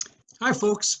Hi,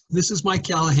 folks. This is Mike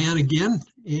Callahan again,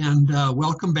 and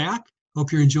welcome back.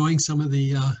 Hope you're enjoying some of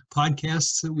the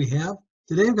podcasts that we have.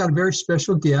 Today, I've got a very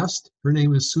special guest. Her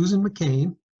name is Susan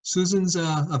McCain. Susan's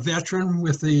a veteran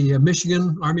with the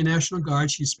Michigan Army National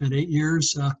Guard. She spent 8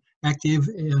 years active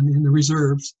and in the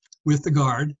reserves with the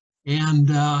Guard, and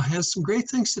has some great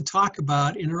things to talk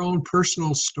about in her own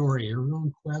personal story, her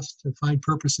own quest to find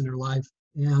purpose in her life,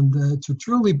 and to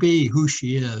truly be who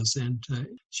she is. And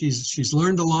she's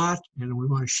learned a lot, and we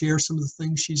want to share some of the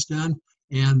things she's done,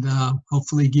 and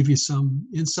hopefully give you some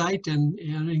insight and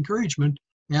encouragement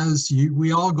as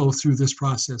we all go through this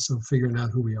process of figuring out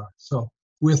who we are. So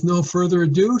with no further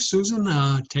ado, Susan,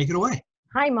 take it away.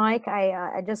 Hi, Mike.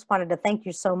 I just wanted to thank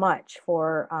you so much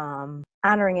for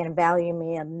honoring and valuing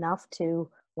me enough to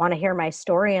want to hear my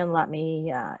story and let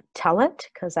me tell it,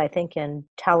 because I think in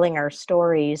telling our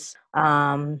stories,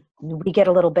 we get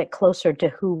a little bit closer to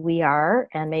who we are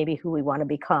and maybe who we want to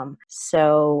become.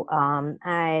 So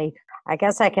I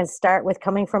guess I can start with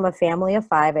coming from a family of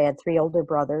 5. I had 3 older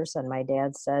brothers, and my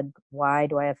dad said, "Why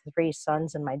do I have 3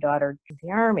 sons and my daughter in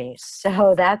the Army?"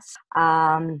 So that's,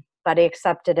 but he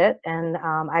accepted it. And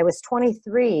I was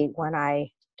 23 when I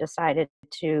decided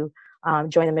to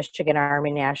join the Michigan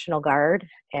Army National Guard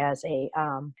as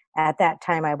at that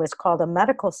time I was called a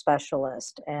medical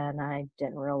specialist, and I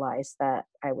didn't realize that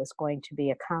I was going to be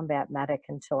a combat medic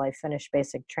until I finished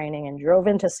basic training and drove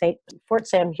into Fort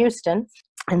Sam Houston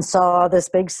and saw this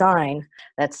big sign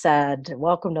that said,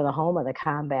 "Welcome to the home of the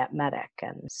combat medic."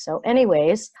 And so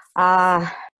anyways,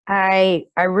 I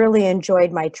really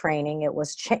enjoyed my training. It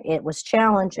was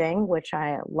challenging, which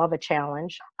I love a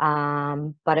challenge,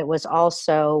 but it was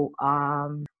also,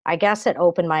 I guess it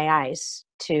opened my eyes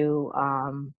to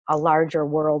a larger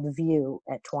world view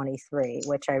at 23,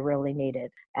 which I really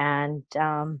needed. And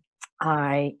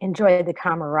I enjoyed the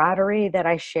camaraderie that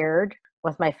I shared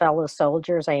with my fellow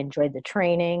soldiers. I enjoyed the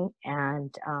training,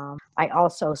 and I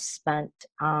also spent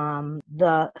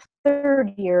the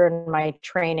 3rd year in my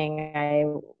training, I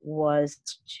was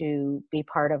to be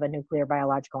part of a nuclear,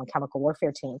 biological, and chemical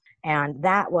warfare team. And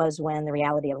that was when the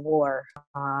reality of war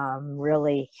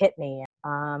really hit me.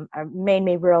 It made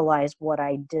me realize what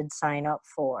I did sign up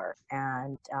for.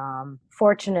 And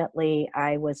fortunately,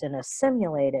 I was in a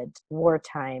simulated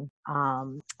wartime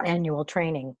annual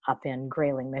training up in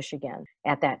Grayling, Michigan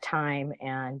at that time.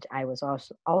 And I was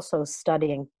also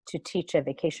studying to teach a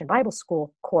vacation Bible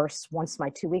school course once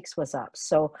my 2 weeks was up.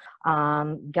 So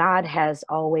God has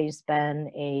always been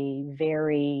a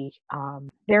very,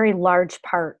 very large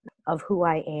part of who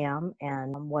I am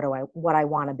and what I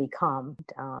want to become.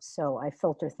 So I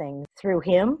filter things through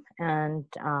Him, and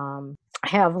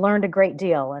have learned a great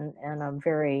deal, and I'm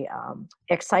very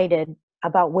excited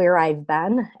about where I've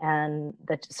been and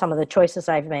some of the choices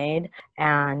I've made.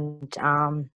 And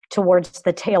towards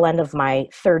the tail end of my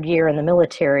 3rd year in the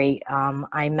military,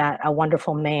 I met a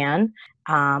wonderful man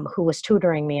who was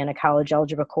tutoring me in a college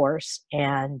algebra course,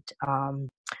 and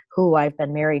who I've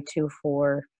been married to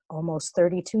for almost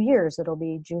 32 years. It'll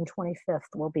be June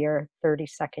 25th will be our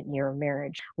 32nd year of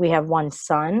marriage. We have 1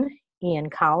 son, Ian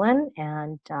Collin,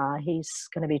 and he's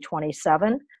going to be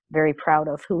 27. Very proud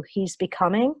of who he's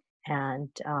becoming. And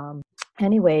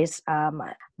anyways,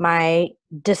 my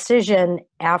decision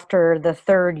after the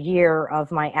 3rd year of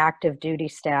my active duty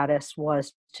status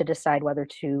was to decide whether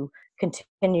to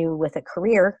continue with a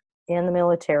career in the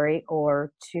military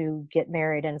or to get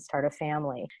married and start a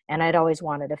family. And I'd always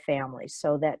wanted a family.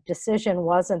 So that decision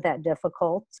wasn't that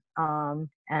difficult.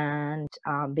 And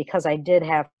because I did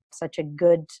have such a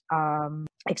good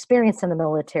experience in the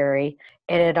military,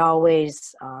 it had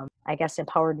always, I guess,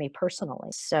 empowered me personally.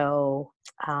 So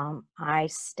I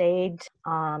stayed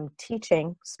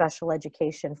teaching special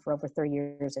education for over 30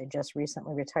 years. I just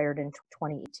recently retired in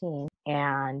 2018.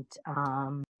 And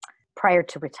prior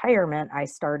to retirement, I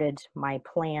started my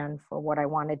plan for what I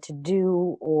wanted to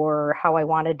do or how I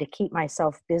wanted to keep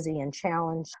myself busy and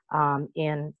challenged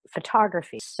in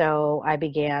photography. So I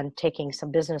began taking some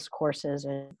business courses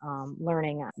and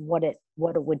learning what it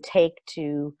would take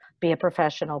to be a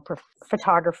professional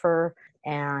photographer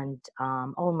and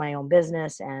own my own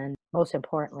business, and most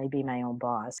importantly, be my own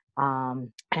boss.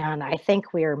 And I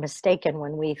think we are mistaken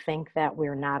when we think that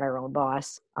we're not our own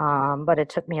boss. But it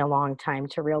took me a long time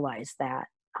to realize that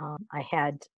I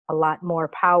had a lot more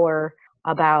power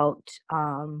about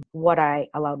what I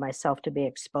allowed myself to be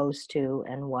exposed to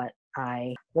and what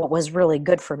was really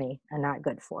good for me and not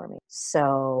good for me.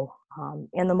 So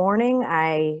in the morning,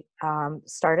 I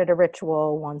started a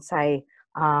ritual once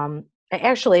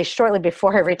actually, shortly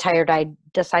before I retired, I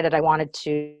decided I wanted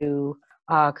to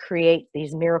create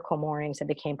these miracle mornings. I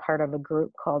became part of a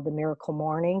group called the Miracle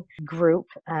Morning Group,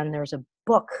 and there's a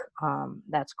book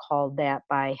that's called that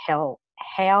by Hal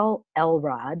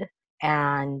Elrod.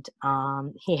 And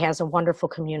he has a wonderful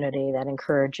community that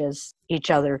encourages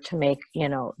each other to make,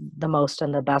 the most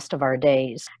and the best of our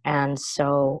days. And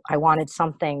so I wanted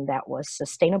something that was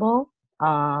sustainable,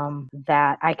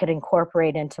 that I could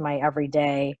incorporate into my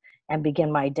everyday and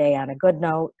begin my day on a good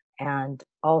note, and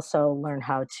also learn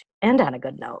how to end on a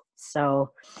good note.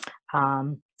 So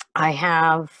I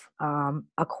have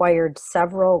acquired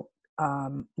several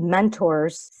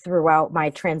mentors throughout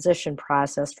my transition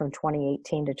process from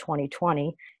 2018 to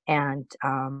 2020, and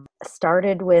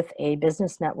started with a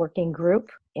business networking group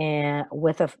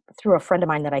through a friend of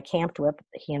mine that I camped with.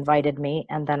 He invited me,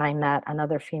 and then I met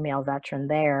another female veteran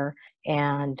there,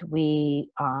 and we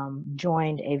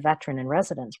joined a veteran in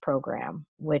residence program,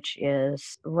 which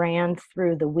is ran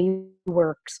through the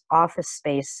WeWorks office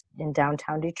space in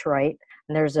downtown Detroit.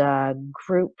 And there's a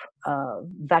group of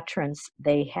veterans.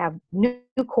 They have new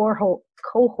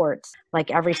cohorts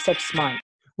like every 6 months.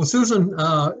 Well, Susan,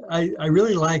 I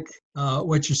really like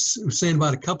what you're saying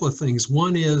about a couple of things.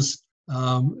 One is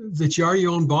that you are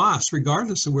your own boss,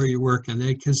 regardless of where you're working,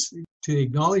 because to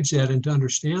acknowledge that and to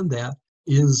understand that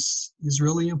is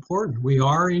really important. We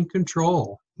are in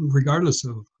control, regardless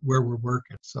of where we're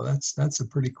working. So that's a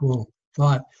pretty cool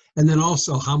thought. And then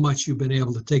also how much you've been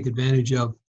able to take advantage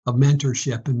of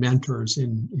mentorship and mentors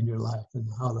in your life, and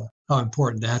how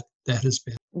important that has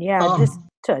been. Yeah,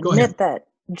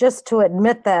 just to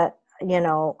admit that,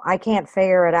 I can't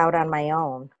figure it out on my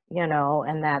own,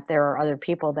 and that there are other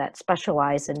people that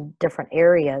specialize in different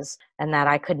areas, and that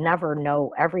I could never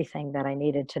know everything that I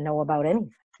needed to know about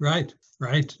anything. Right.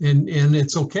 And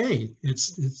it's okay. It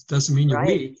doesn't mean you're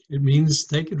weak. It means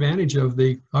take advantage of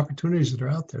the opportunities that are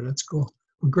out there. That's cool.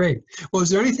 Well, great. Well, is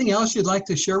there anything else you'd like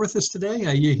to share with us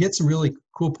today? You hit some really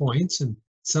cool points, and it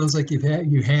sounds like you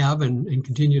have and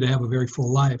continue to have a very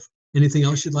full life. Anything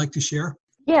else you'd like to share?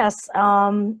 Yes.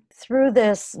 Through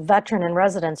this veteran in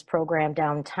residence program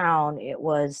downtown, it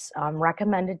was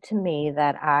recommended to me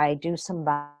that I do some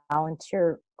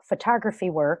volunteer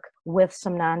photography work with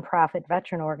some nonprofit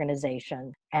veteran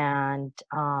organization, and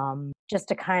just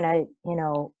to kind of,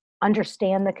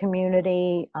 understand the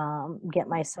community, get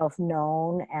myself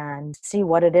known, and see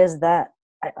what it is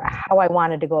how I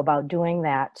wanted to go about doing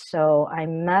that. So I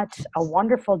met a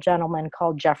wonderful gentleman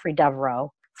called Jeffrey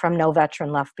Devereaux from No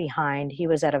Veteran Left Behind. He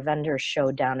was at a vendor's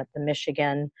show down at the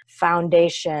Michigan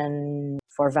Foundation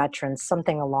for Veterans,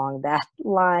 something along that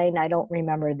line. I don't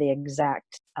remember the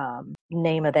exact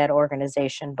name of that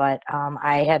organization, but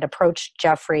I had approached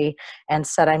Jeffrey and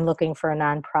said, I'm looking for a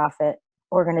nonprofit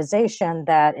organization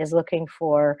that is looking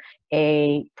for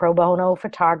a pro bono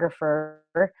photographer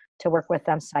to work with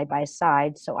them side by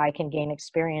side, so I can gain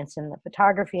experience in the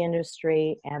photography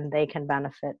industry and they can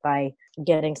benefit by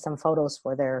getting some photos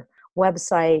for their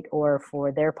website or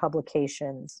for their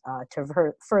publications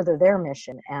to further their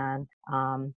mission. And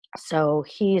so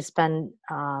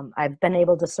I've been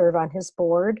able to serve on his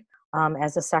board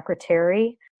as a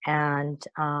secretary, and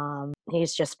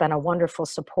he's just been a wonderful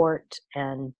support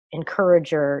and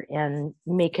encourager in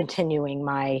me continuing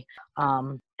my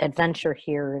adventure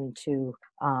here into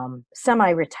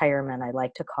semi-retirement, I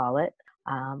like to call it,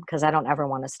 because I don't ever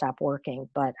want to stop working.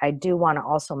 But I do want to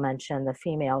also mention the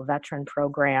female veteran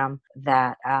program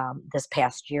that this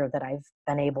past year that I've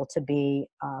been able to be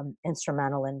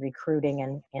instrumental in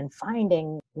recruiting and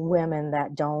finding women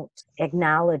that don't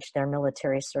acknowledge their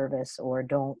military service or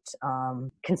don't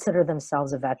consider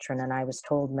themselves a veteran. And I was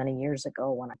told many years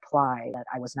ago when I applied that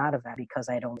I was not a vet because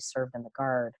I'd only served in the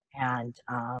Guard. And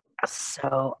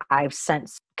so I've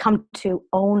since come to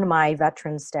own my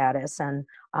veteran status and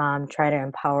try to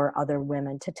empower other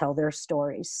women to tell their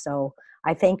stories. So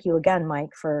I thank you again,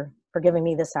 Mike, for giving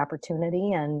me this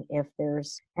opportunity. And if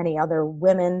there's any other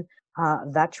women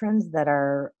veterans that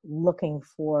are looking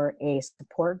for a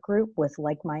support group with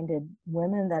like-minded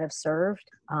women that have served,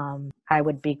 I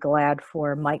would be glad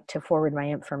for Mike to forward my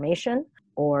information,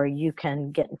 or you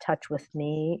can get in touch with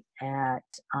me at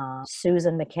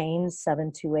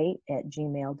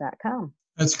susanmccain728@gmail.com.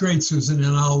 That's great, Susan,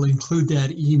 and I'll include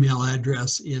that email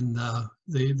address in the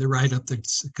write-up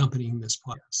that's accompanying this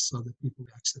podcast so that people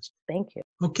can access it. Thank you.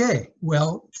 Okay,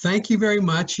 well, thank you very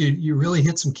much. You really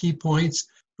hit some key points.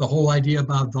 The whole idea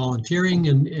about volunteering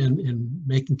and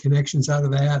making connections out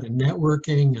of that, and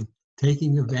networking and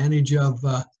taking advantage of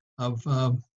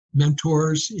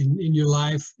mentors in your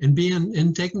life, and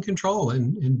taking control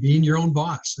and being your own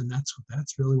boss. And that's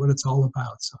really what it's all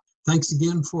about. So thanks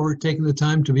again for taking the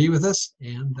time to be with us,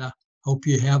 and hope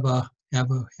you have a Have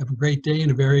a great day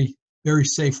and a very, very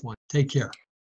safe one. Take care.